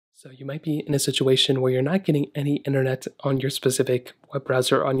So you might be in a situation where you're not getting any internet on your specific web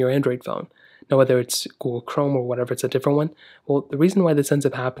browser on your Android phone. Now, whether it's Google Chrome or whatever, it's a different one. Well, the reason why this ends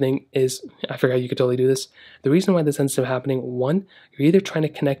up happening is, I forgot you could totally do this. The reason why this ends up happening, one, you're either trying to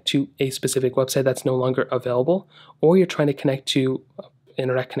connect to a specific website that's no longer available, or you're trying to connect to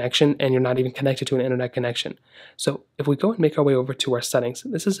internet connection and you're not even connected to an internet connection. So if we go and make our way over to our settings,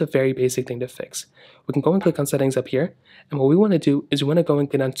 this is a very basic thing to fix. We can go and click on settings up here, and what we want to do is we want to go and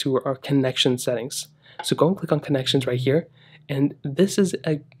get onto our connection settings. So go and click on connections right here, and this is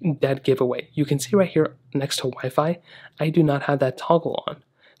a dead giveaway. You can see right here next to Wi-Fi, I do not have that toggle on.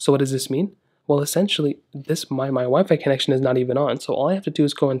 So what does this mean? Well, essentially, my Wi-Fi connection is not even on. So all I have to do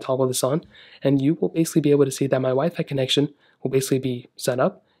is go and toggle this on, and you will basically be able to see that my Wi-Fi connection will basically be set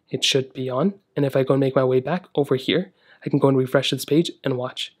up. It should be on. And if I go and make my way back over here, I can go and refresh this page and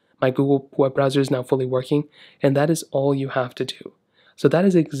watch. My Google web browser is now fully working, and that is all you have to do. So that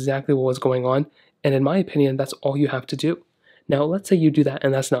is exactly what was going on, and in my opinion, that's all you have to do. Now, let's say you do that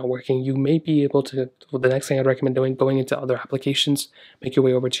and that's not working. You may be able to, well, the next thing I'd recommend doing, going into other applications, make your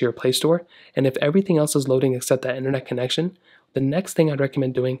way over to your Play Store, and if everything else is loading except that internet connection, the next thing I'd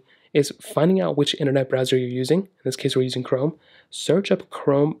recommend doing is finding out which internet browser you're using. In this case, we're using Chrome. Search up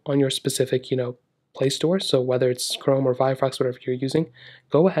Chrome on your specific, Play Store. So whether it's Chrome or Firefox, whatever you're using,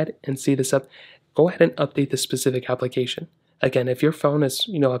 go ahead and see this up. Go ahead and update the specific application. Again, if your phone is,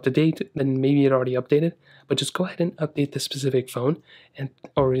 up to date, then maybe it already updated, but just go ahead and update the specific phone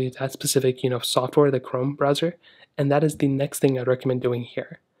or that specific, software, the Chrome browser, and that is the next thing I'd recommend doing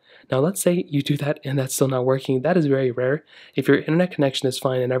here. Now, let's say you do that and that's still not working. That is very rare. If your internet connection is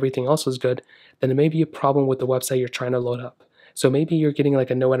fine and everything else is good, then it may be a problem with the website you're trying to load up. So maybe you're getting like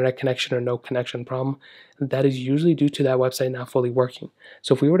a no internet connection or no connection problem. That is usually due to that website not fully working.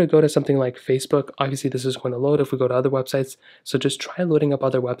 So if we were to go to something like Facebook, obviously this is going to load if we go to other websites. So just try loading up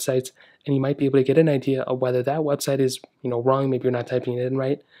other websites and you might be able to get an idea of whether that website is, wrong. Maybe you're not typing it in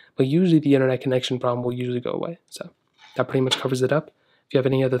right, but usually the internet connection problem will usually go away. So that pretty much covers it up. If you have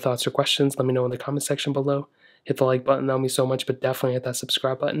any other thoughts or questions, let me know in the comment section below. Hit the like button, that would mean so much, but definitely hit that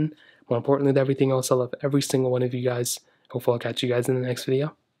subscribe button. More importantly than everything else, I love every single one of you guys. Hopefully I'll catch you guys in the next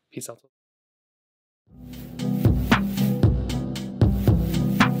video. Peace out.